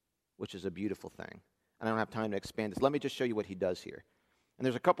 which is a beautiful thing. And I don't have time to expand this. Let me just show you what he does here. And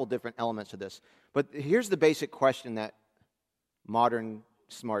there's a couple different elements to this. But here's the basic question that modern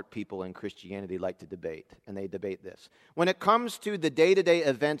smart people in Christianity like to debate. And they debate this. When it comes to the day-to-day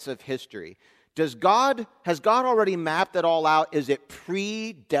events of history, has God already mapped it all out? Is it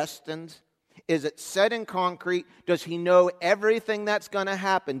predestined? Is it set in concrete? Does he know everything that's going to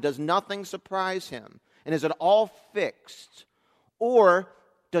happen? Does nothing surprise him? And is it all fixed? Or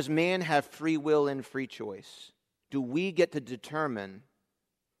does man have free will and free choice? Do we get to determine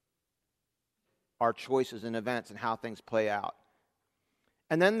our choices and events and how things play out?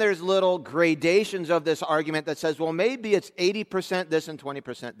 And then there's little gradations of this argument that says, well, maybe it's 80% this and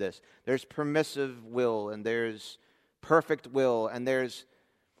 20% this. There's permissive will and there's perfect will and there's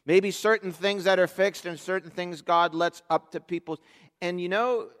maybe certain things that are fixed and certain things God lets up to people. And you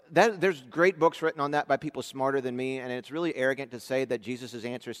know, there's great books written on that by people smarter than me, and it's really arrogant to say that Jesus'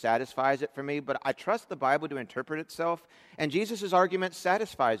 answer satisfies it for me, but I trust the Bible to interpret itself, and Jesus' argument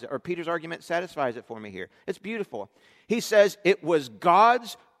satisfies it, or Peter's argument satisfies it for me here. It's beautiful. He says it was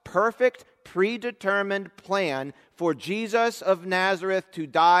God's perfect, predetermined plan for Jesus of Nazareth to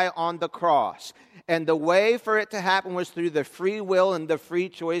die on the cross. And the way for it to happen was through the free will and the free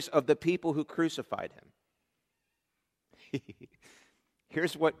choice of the people who crucified him.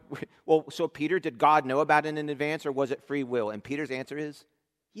 Here's what, so Peter, did God know about it in advance, or was it free will? And Peter's answer is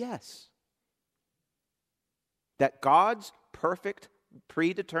yes. That God's perfect,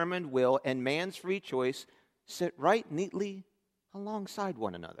 predetermined will and man's free choice sit right neatly alongside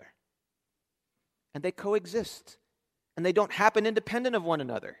one another. And they coexist. And they don't happen independent of one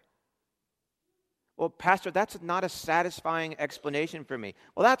another. Well, Pastor, that's not a satisfying explanation for me.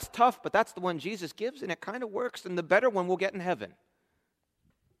 Well, that's tough, but that's the one Jesus gives, and it kind of works, and the better one we'll get in heaven.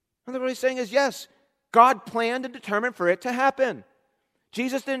 And what he's saying is, yes, God planned and determined for it to happen.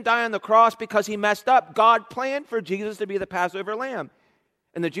 Jesus didn't die on the cross because he messed up. God planned for Jesus to be the Passover lamb.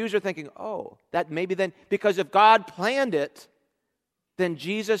 And the Jews are thinking, oh, that maybe then, because if God planned it, then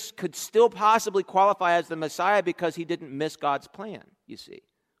Jesus could still possibly qualify as the Messiah because he didn't miss God's plan, you see.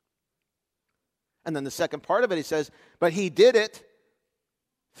 And then the second part of it, he says, but he did it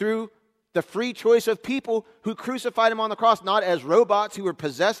through the free choice of people who crucified him on the cross, not as robots who were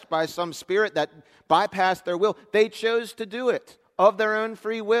possessed by some spirit that bypassed their will. They chose to do it of their own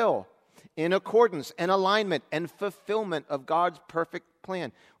free will, in accordance and alignment and fulfillment of God's perfect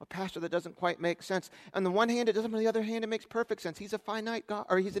plan. Well, Pastor, that doesn't quite make sense. On the one hand, it doesn't. On the other hand, it makes perfect sense. He's a finite God,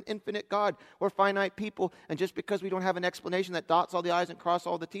 or he's an infinite God. We're finite people. And just because we don't have an explanation that dots all the I's and crosses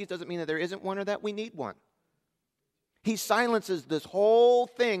all the T's doesn't mean that there isn't one or that we need one. He silences this whole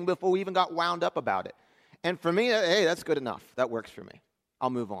thing before we even got wound up about it. And for me, hey, that's good enough. That works for me.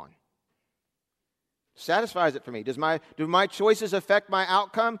 I'll move on. Satisfies it for me. Do my choices affect my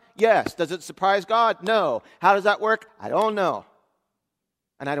outcome? Yes. Does it surprise God? No. How does that work? I don't know.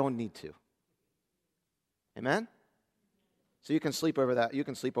 And I don't need to. Amen? So you can sleep over that. You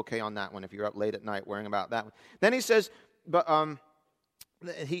can sleep okay on that one if you're up late at night worrying about that one. Then he says, but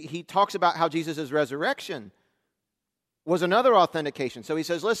he talks about how Jesus' resurrection was another authentication. So he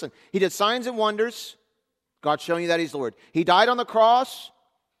says, listen, he did signs and wonders. God's showing you that he's Lord. He died on the cross.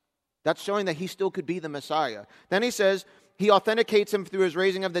 That's showing that he still could be the Messiah. Then he says, he authenticates him through his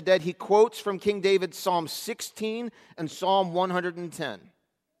raising of the dead. He quotes from King David's Psalm 16 and Psalm 110.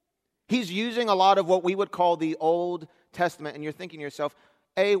 He's using a lot of what we would call the Old Testament. And you're thinking to yourself,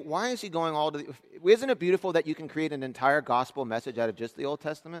 why is he going all to the... Isn't it beautiful that you can create an entire gospel message out of just the Old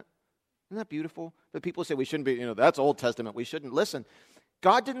Testament? Isn't that beautiful? But people say we shouldn't be, that's Old Testament. We shouldn't. Listen,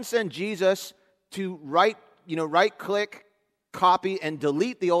 God didn't send Jesus to right-click, copy, and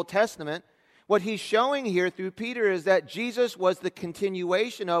delete the Old Testament. What he's showing here through Peter is that Jesus was the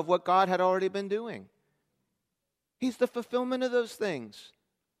continuation of what God had already been doing. He's the fulfillment of those things.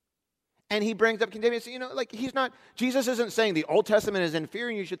 And he brings up King David. Jesus isn't saying the Old Testament is inferior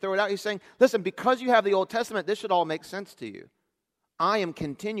and you should throw it out. He's saying, listen, because you have the Old Testament, this should all make sense to you. I am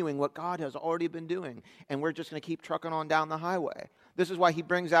continuing what God has already been doing, and we're just going to keep trucking on down the highway. This is why he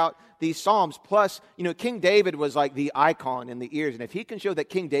brings out these Psalms. Plus, King David was like the icon in the ears, and if he can show that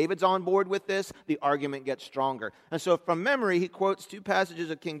King David's on board with this, the argument gets stronger. And so from memory, he quotes two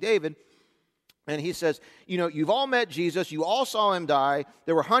passages of King David, and he says, you've all met Jesus, you all saw him die,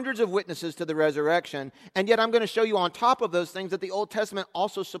 there were hundreds of witnesses to the resurrection, and yet I'm going to show you on top of those things that the Old Testament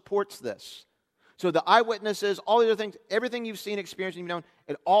also supports this. So the eyewitnesses, all the other things, everything you've seen, experienced, and you've known,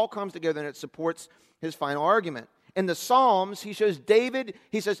 it all comes together and it supports his final argument. In the Psalms, he shows David,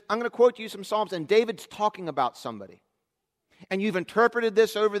 he says, I'm going to quote you some Psalms, and David's talking about somebody. And you've interpreted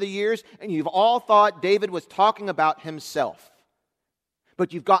this over the years, and you've all thought David was talking about himself.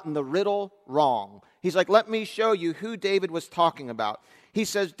 But you've gotten the riddle wrong. He's like, let me show you who David was talking about. He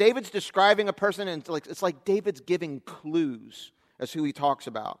says David's describing a person, and it's like David's giving clues as who he talks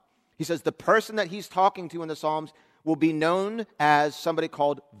about. He says the person that he's talking to in the Psalms will be known as somebody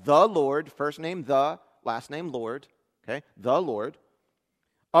called the Lord, first name the, last name Lord, okay, the Lord.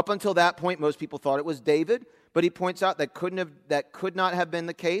 Up until that point, most people thought it was David, but he points out that could not have been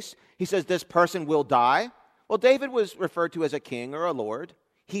the case. He says this person will die. Well, David was referred to as a king or a lord.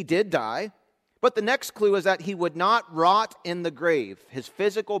 He did die. But the next clue is that he would not rot in the grave. His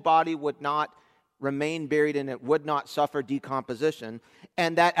physical body would not remain buried and it would not suffer decomposition.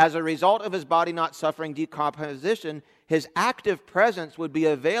 And that as a result of his body not suffering decomposition, his active presence would be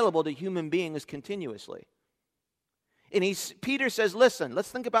available to human beings continuously. And Peter says, listen, let's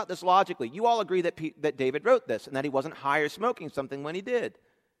think about this logically. You all agree that David wrote this and that he wasn't high or smoking something when he did.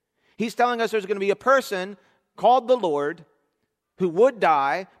 He's telling us there's going to be a person called the Lord who would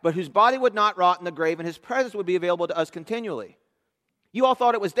die, but whose body would not rot in the grave, and his presence would be available to us continually. You all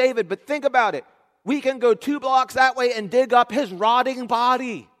thought it was David, but think about it. We can go 2 blocks that way and dig up his rotting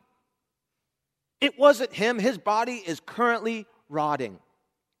body. It wasn't him. His body is currently rotting.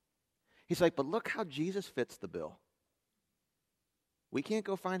 He's like, but look how Jesus fits the bill. We can't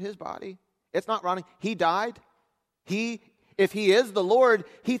go find his body. It's not rotting. He died. If he is the Lord,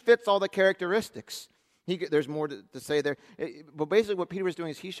 he fits all the characteristics. There's more to say there. But basically what Peter was doing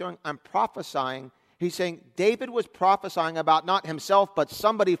is he's showing, I'm prophesying. He's saying David was prophesying about not himself, but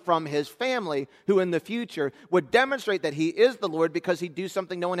somebody from his family who in the future would demonstrate that he is the Lord because he'd do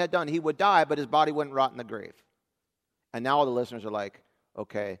something no one had done. He would die, but his body wouldn't rot in the grave. And now all the listeners are like,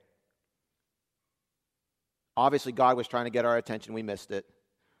 okay, obviously God was trying to get our attention. We missed it.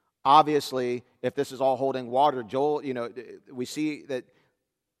 Obviously, if this is all holding water, Joel, we see that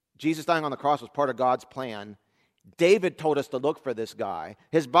Jesus dying on the cross was part of God's plan. David told us to look for this guy.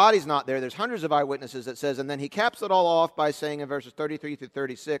 His body's not there. There's hundreds of eyewitnesses that says, and then he caps it all off by saying in verses 33 through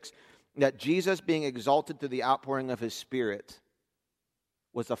 36 that Jesus being exalted through the outpouring of his Spirit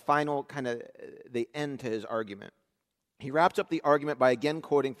was the final kind of the end to his argument. He wraps up the argument by again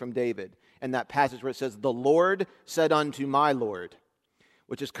quoting from David in that passage where it says, the Lord said unto my Lord,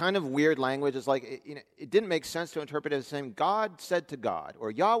 which is kind of weird language. It's like, it didn't make sense to interpret it as saying God said to God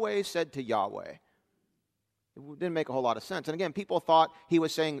or Yahweh said to Yahweh. It didn't make a whole lot of sense. And again, people thought he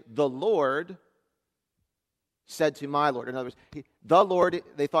was saying the Lord said to my Lord. In other words, the Lord,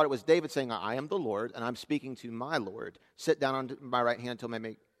 they thought it was David saying, I am the Lord and I'm speaking to my Lord. Sit down on my right hand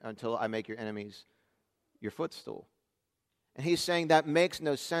until I make your enemies your footstool. And he's saying that makes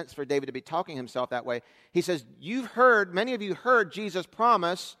no sense for David to be talking himself that way. He says, many of you heard Jesus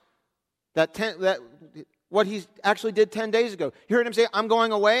promise that what he actually did 10 days ago. You heard him say, I'm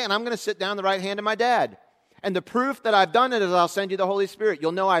going away and I'm going to sit down at the right hand of my dad. And the proof that I've done it is I'll send you the Holy Spirit.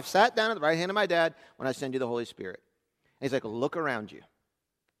 You'll know I've sat down at the right hand of my dad when I send you the Holy Spirit. And he's like, look around you.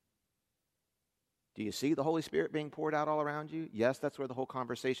 Do you see the Holy Spirit being poured out all around you? Yes, that's where the whole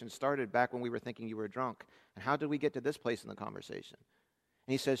conversation started back when we were thinking you were drunk. And how did we get to this place in the conversation?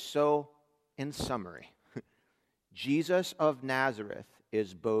 And he says, so, in summary, Jesus of Nazareth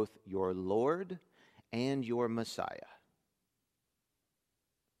is both your Lord and your Messiah.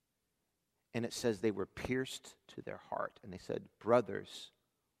 And it says they were pierced to their heart. And they said, brothers,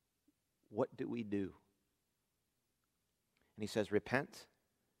 what do we do? And he says, repent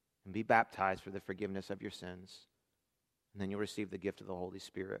and be baptized for the forgiveness of your sins. And then you'll receive the gift of the Holy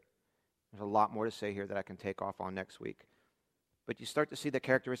Spirit. There's a lot more to say here that I can take off on next week. But you start to see the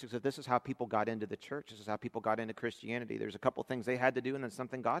characteristics of this is how people got into the church. This is how people got into Christianity. There's a couple things they had to do and then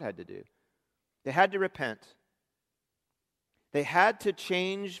something God had to do. They had to repent. They had to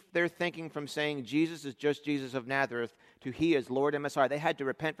change their thinking from saying Jesus is just Jesus of Nazareth to he is Lord and Messiah. They had to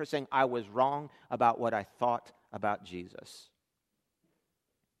repent for saying I was wrong about what I thought about Jesus.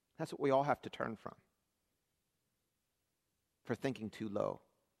 That's what we all have to turn from. For thinking too low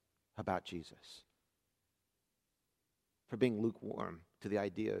about Jesus. For being lukewarm to the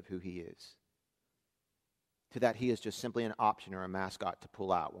idea of who he is. To that he is just simply an option or a mascot to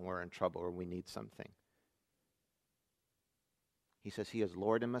pull out when we're in trouble or we need something. He says he is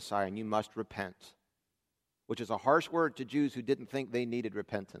Lord and Messiah and you must repent. Which is a harsh word to Jews who didn't think they needed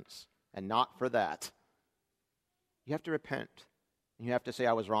repentance. And not for that. You have to repent. You have to say,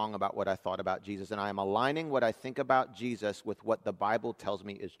 I was wrong about what I thought about Jesus, and I am aligning what I think about Jesus with what the Bible tells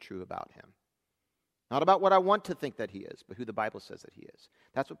me is true about him. Not about what I want to think that he is, but who the Bible says that he is.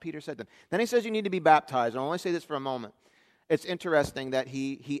 That's what Peter said then. Then he says you need to be baptized. I'll only say this for a moment. it's interesting that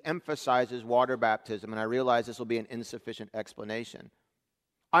he emphasizes water baptism, and I realize this will be an insufficient explanation.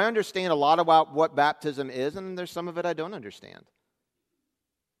 I understand a lot about what baptism is, and there's some of it I don't understand.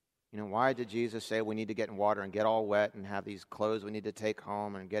 Why did Jesus say we need to get in water and get all wet and have these clothes we need to take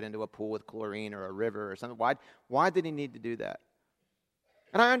home and get into a pool with chlorine or a river or something? Why did he need to do that?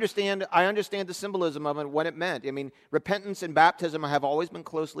 And I understand the symbolism of it, what it meant. I mean, repentance and baptism have always been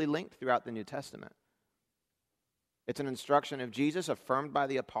closely linked throughout the New Testament. It's an instruction of Jesus affirmed by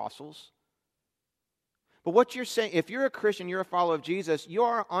the apostles. But what you're saying, if you're a Christian, you're a follower of Jesus, you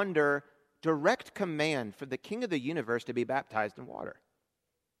are under direct command for the King of the universe to be baptized in water.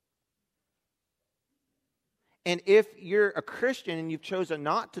 And if you're a Christian and you've chosen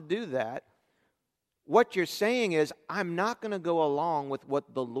not to do that, what you're saying is, I'm not going to go along with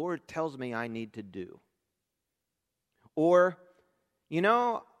what the Lord tells me I need to do. Or,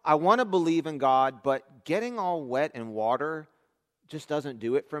 I want to believe in God, but getting all wet in water just doesn't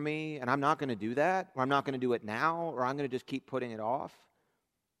do it for me, and I'm not going to do that, or I'm not going to do it now, or I'm going to just keep putting it off.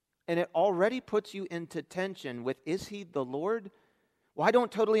 And it already puts you into tension with, is he the Lord? Well, I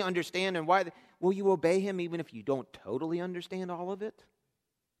don't totally understand, and why? Will you obey him even if you don't totally understand all of it?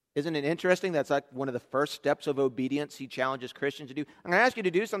 Isn't it interesting? That's like one of the first steps of obedience he challenges Christians to do. I'm going to ask you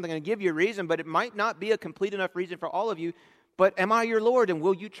to do something and give you a reason, but it might not be a complete enough reason for all of you. But am I your Lord, and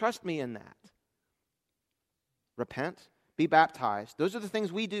will you trust me in that? Repent, be baptized. Those are the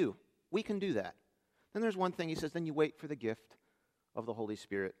things we do. We can do that. Then there's one thing he says, then you wait for the gift of the Holy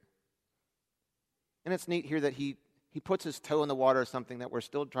Spirit. And it's neat here that he puts his toe in the water of something that we're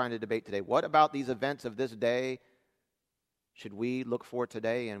still trying to debate today. What about these events of this day should we look for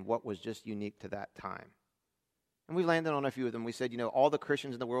today, and what was just unique to that time? And we landed on a few of them. We said, all the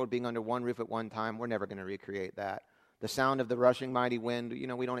Christians in the world being under one roof at one time, we're never going to recreate that. The sound of the rushing mighty wind,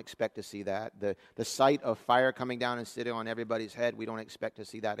 we don't expect to see that. The sight of fire coming down and sitting on everybody's head, we don't expect to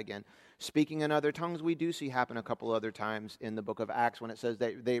see that again. Speaking in other tongues, we do see happen a couple other times in the book of Acts when it says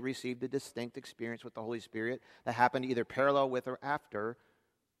that they received a distinct experience with the Holy Spirit that happened either parallel with or after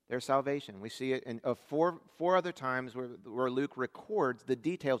their salvation. We see it in four other times where Luke records the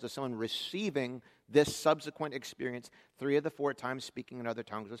details of someone receiving this subsequent experience. 3 of the 4 times speaking in other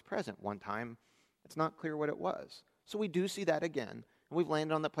tongues was present. One time, it's not clear what it was. So we do see that again. And we've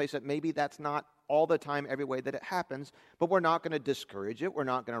landed on the place that maybe that's not all the time, every way that it happens, but we're not going to discourage it. We're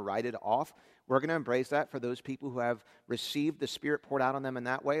not going to write it off. We're going to embrace that for those people who have received the Spirit poured out on them in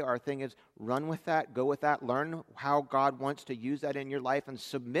that way. Our thing is run with that, go with that, learn how God wants to use that in your life, and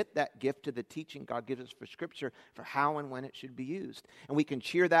submit that gift to the teaching God gives us for Scripture for how and when it should be used. And we can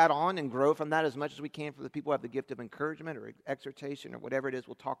cheer that on and grow from that as much as we can for the people who have the gift of encouragement or exhortation or whatever it is.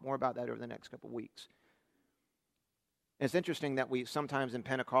 We'll talk more about that over the next couple of weeks. It's interesting that we sometimes in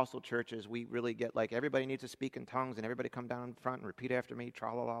Pentecostal churches, we really get like everybody needs to speak in tongues and everybody come down in front and repeat after me,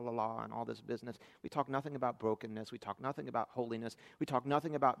 tra-la-la-la-la, and all this business. We talk nothing about brokenness. We talk nothing about holiness. We talk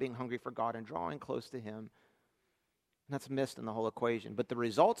nothing about being hungry for God and drawing close to Him. And that's missed in the whole equation. But the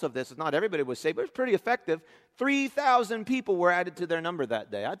results of this is not everybody was saved, but it was pretty effective. 3,000 people were added to their number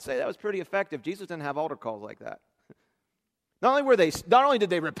that day. I'd say that was pretty effective. Jesus didn't have altar calls like that. Not only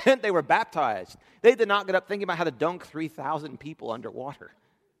did they repent, they were baptized. They did not get up thinking about how to dunk 3,000 people underwater.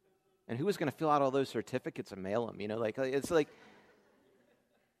 And who was going to fill out all those certificates and mail them? It's like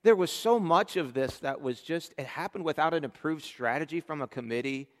there was so much of this that was just, it happened without an approved strategy from a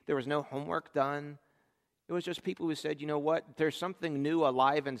committee. There was no homework done. It was just people who said, you know what, there's something new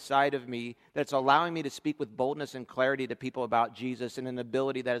alive inside of me that's allowing me to speak with boldness and clarity to people about Jesus and an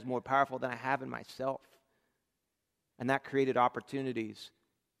ability that is more powerful than I have in myself. And that created opportunities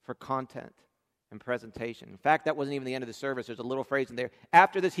for content and presentation. In fact, that wasn't even the end of the service. There's a little phrase in there.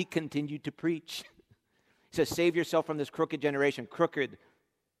 After this, he continued to preach. He says, save yourself from this crooked generation. Crooked,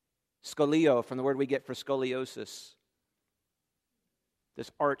 scolio, from the word we get for scoliosis.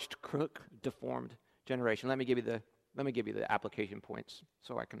 This arched, crook, deformed generation. Let me give you the application points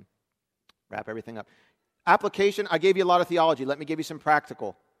so I can wrap everything up. Application, I gave you a lot of theology. Let me give you some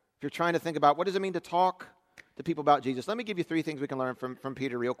practical. If you're trying to think about what does it mean to talk to people about Jesus, let me give you 3 things we can learn from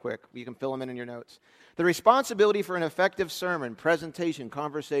Peter real quick. You can fill them in your notes. The responsibility for an effective sermon, presentation,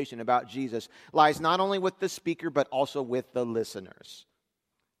 conversation about Jesus lies not only with the speaker, but also with the listeners.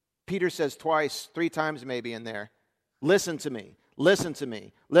 Peter says 3 times maybe in there, listen to me, listen to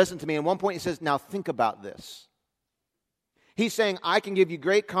me, listen to me. And one point he says, now think about this. He's saying, I can give you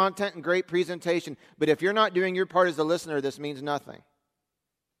great content and great presentation, but if you're not doing your part as a listener, this means nothing.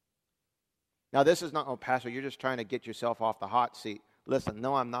 Now, this is not, oh, Pastor, you're just trying to get yourself off the hot seat. Listen,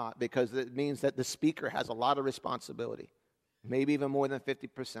 no, I'm not, because it means that the speaker has a lot of responsibility, maybe even more than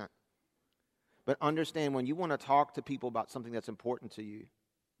 50%. But understand, when you want to talk to people about something that's important to you,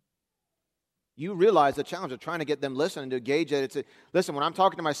 you realize the challenge of trying to get them listening to engage it. Listen, when I'm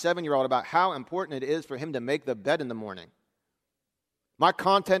talking to my 7-year-old about how important it is for him to make the bed in the morning, my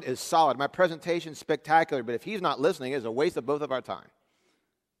content is solid, my presentation is spectacular, but if he's not listening, it's a waste of both of our time.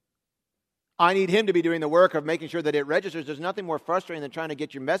 I need him to be doing the work of making sure that it registers. There's nothing more frustrating than trying to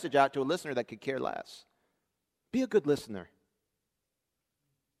get your message out to a listener that could care less. Be a good listener.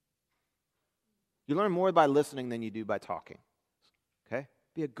 You learn more by listening than you do by talking. Okay?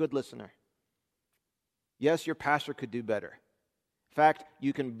 Be a good listener. Yes, your pastor could do better. In fact,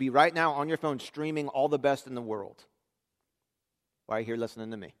 you can be right now on your phone streaming all the best in the world. Why are you here listening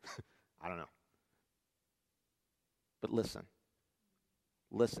to me? I don't know. But listen.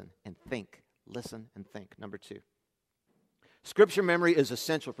 Listen and think. Listen and think. Number 2. Scripture memory is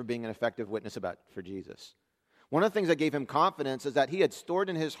essential for being an effective witness for Jesus. One of the things that gave him confidence is that he had stored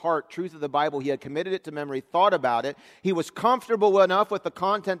in his heart truth of the Bible. He had committed it to memory, thought about it. He was comfortable enough with the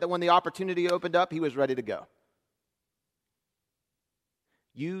content that when the opportunity opened up, he was ready to go.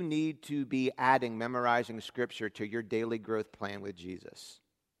 You need to be adding memorizing Scripture to your daily growth plan with Jesus.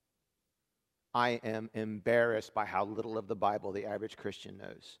 I am embarrassed by how little of the Bible the average Christian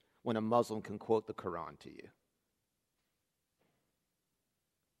knows when a Muslim can quote the Quran to you.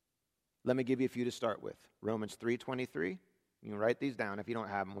 Let me give you a few to start with. Romans 3:23. You can write these down if you don't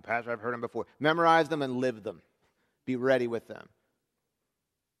have them. Well, Pastor, I've heard them before. Memorize them and live them. Be ready with them.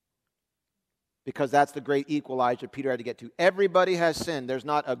 Because that's the great equalizer Peter had to get to. Everybody has sinned. There's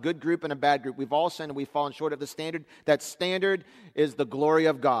not a good group and a bad group. We've all sinned and we've fallen short of the standard. That standard is the glory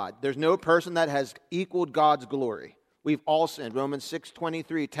of God. There's no person that has equaled God's glory. We've all sinned. Romans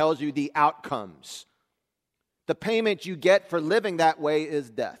 6:23 tells you the outcomes. The payment you get for living that way is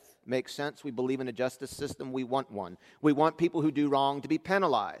death. Makes sense? We believe in a justice system. We want one. We want people who do wrong to be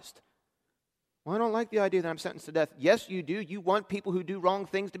penalized. Well, I don't like the idea that I'm sentenced to death. Yes, you do. You want people who do wrong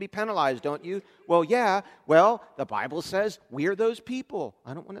things to be penalized, don't you? Well, yeah. Well, the Bible says we're those people.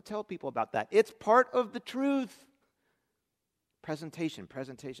 I don't want to tell people about that. It's part of the truth. Presentation.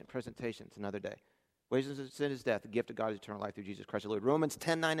 It's another day. Wages of sin is death. The gift of God is eternal life through Jesus Christ the Lord. Romans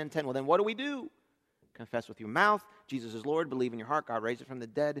 10:9 and 10. Well, then what do we do? Confess with your mouth, Jesus is Lord. Believe in your heart, God raised it from the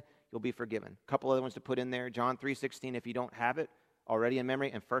dead. You'll be forgiven. A couple other ones to put in there. John 3:16 if you don't have it already in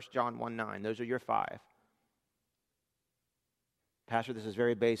memory. And 1 John 1:9. Those are your 5. Pastor, this is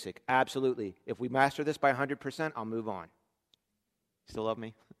very basic. Absolutely. If we master this by 100%, I'll move on. Still love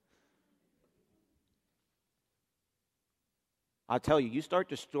me? I'll tell you, you start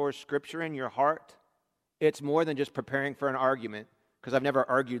to store Scripture in your heart, it's more than just preparing for an argument, because I've never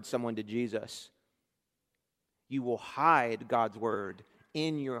argued someone to Jesus. You will hide God's word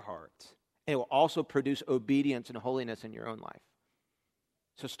in your heart. And it will also produce obedience and holiness in your own life.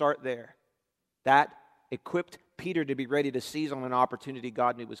 So start there. That equipped Peter to be ready to seize on an opportunity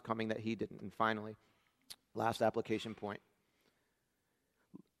God knew was coming that he didn't. And finally, last application point.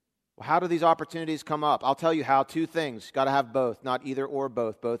 Well, how do these opportunities come up? I'll tell you how. 2 things. Got to have both, not either or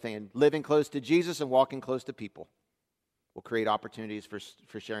both and. Living close to Jesus and walking close to people will create opportunities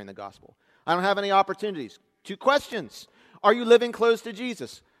for sharing the gospel. I don't have any opportunities. 2 questions. Are you living close to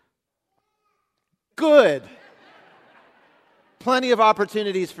Jesus? Good. Plenty of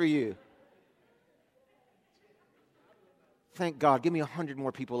opportunities for you. Thank God. Give me 100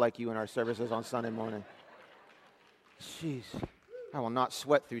 more people like you in our services on Sunday morning. Jeez. I will not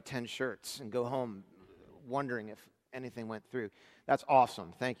sweat through 10 shirts and go home wondering if anything went through. That's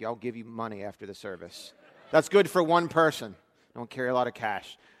awesome. Thank you. I'll give you money after the service. That's good for one person. I don't carry a lot of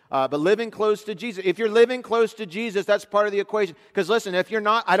cash. But living close to Jesus. If you're living close to Jesus, that's part of the equation. Because listen, if you're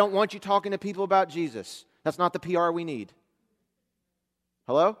not, I don't want you talking to people about Jesus. That's not the PR we need.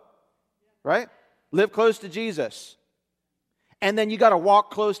 Hello? Right? Live close to Jesus. And then you got to walk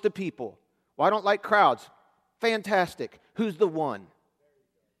close to people. Well, I don't like crowds. Fantastic. Who's the one?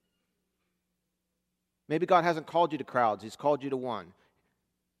 Maybe God hasn't called you to crowds. He's called you to one.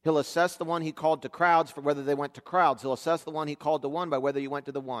 He'll assess the one he called to crowds for whether they went to crowds. He'll assess the one he called to one by whether you went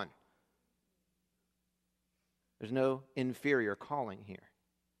to the one. There's no inferior calling here.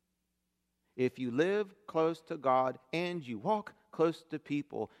 If you live close to God and you walk close to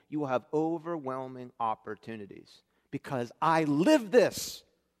people, you will have overwhelming opportunities. Because I live this.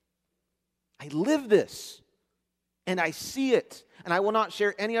 I live this. And I see it. And I will not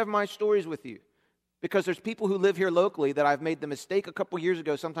share any of my stories with you. Because there's people who live here locally that I've made the mistake a couple years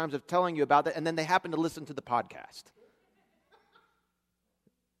ago sometimes of telling you about that, and then they happen to listen to the podcast.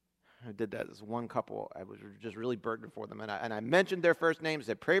 I did that as one couple. I was just really burdened for them. And I mentioned their first names.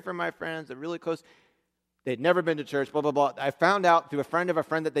 Said, pray for my friends. They're really close. They'd never been to church, blah, blah, blah. I found out through a friend of a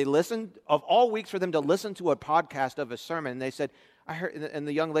friend that they listened, of all weeks for them to listen to a podcast of a sermon. And they said, I heard, and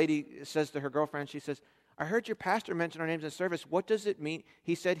the young lady says to her girlfriend, she says, I heard your pastor mention our names in service. What does it mean?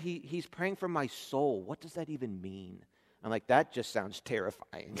 He said he's praying for my soul. What does that even mean? I'm like, that just sounds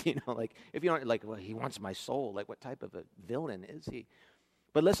terrifying. Like if you don't, like, well, he wants my soul. Like, what type of a villain is he?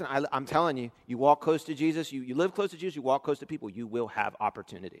 But listen, I'm telling you, you walk close to Jesus, you live close to Jesus, you walk close to people, you will have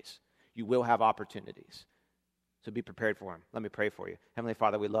opportunities. You will have opportunities. So be prepared for them. Let me pray for you. Heavenly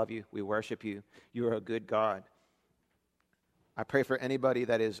Father, we love you. We worship you. You are a good God. I pray for anybody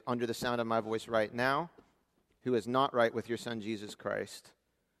that is under the sound of my voice right now who is not right with your Son, Jesus Christ,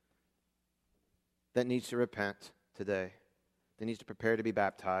 that needs to repent today, that needs to prepare to be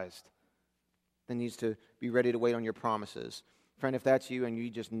baptized, that needs to be ready to wait on your promises. Friend, if that's you and you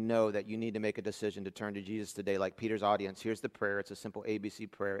just know that you need to make a decision to turn to Jesus today, like Peter's audience, here's the prayer. It's a simple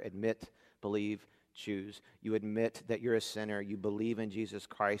ABC prayer. Admit, believe, choose. You admit that you're a sinner. You believe in Jesus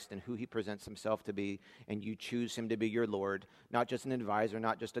Christ and who he presents himself to be, and you choose him to be your Lord, not just an advisor,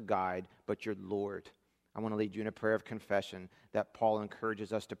 not just a guide, but your Lord. I want to lead you in a prayer of confession that Paul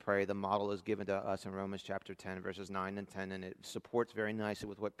encourages us to pray. The model is given to us in Romans chapter 10, verses 9 and 10, and it supports very nicely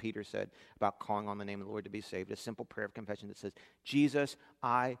with what Peter said about calling on the name of the Lord to be saved. A simple prayer of confession that says, Jesus,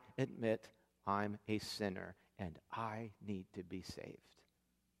 I admit I'm a sinner and I need to be saved.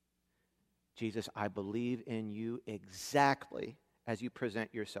 Jesus, I believe in you exactly as you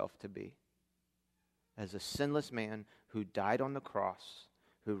present yourself to be. As a sinless man who died on the cross,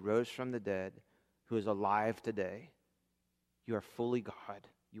 who rose from the dead, who is alive today. You are fully God.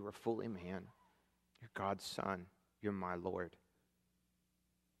 You are fully man. You're God's Son. You're my Lord.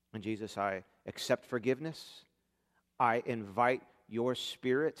 And Jesus, I accept forgiveness. I invite your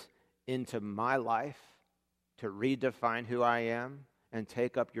Spirit into my life to redefine who I am and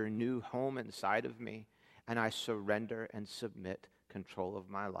take up your new home inside of me. And I surrender and submit control of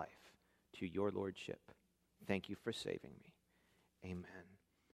my life to your Lordship. Thank you for saving me. Amen.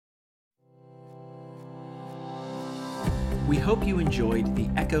 We hope you enjoyed the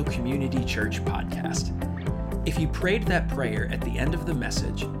Echo Community Church podcast. If you prayed that prayer at the end of the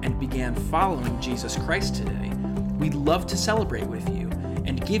message and began following Jesus Christ today, we'd love to celebrate with you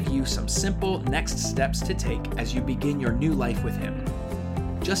and give you some simple next steps to take as you begin your new life with him.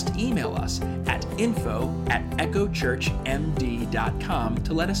 Just email us at info@echochurchmd.com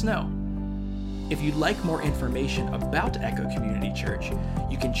to let us know. If you'd like more information about Echo Community Church,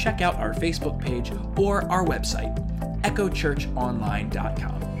 you can check out our Facebook page or our website,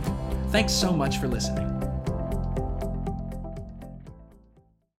 echochurchonline.com. Thanks so much for listening.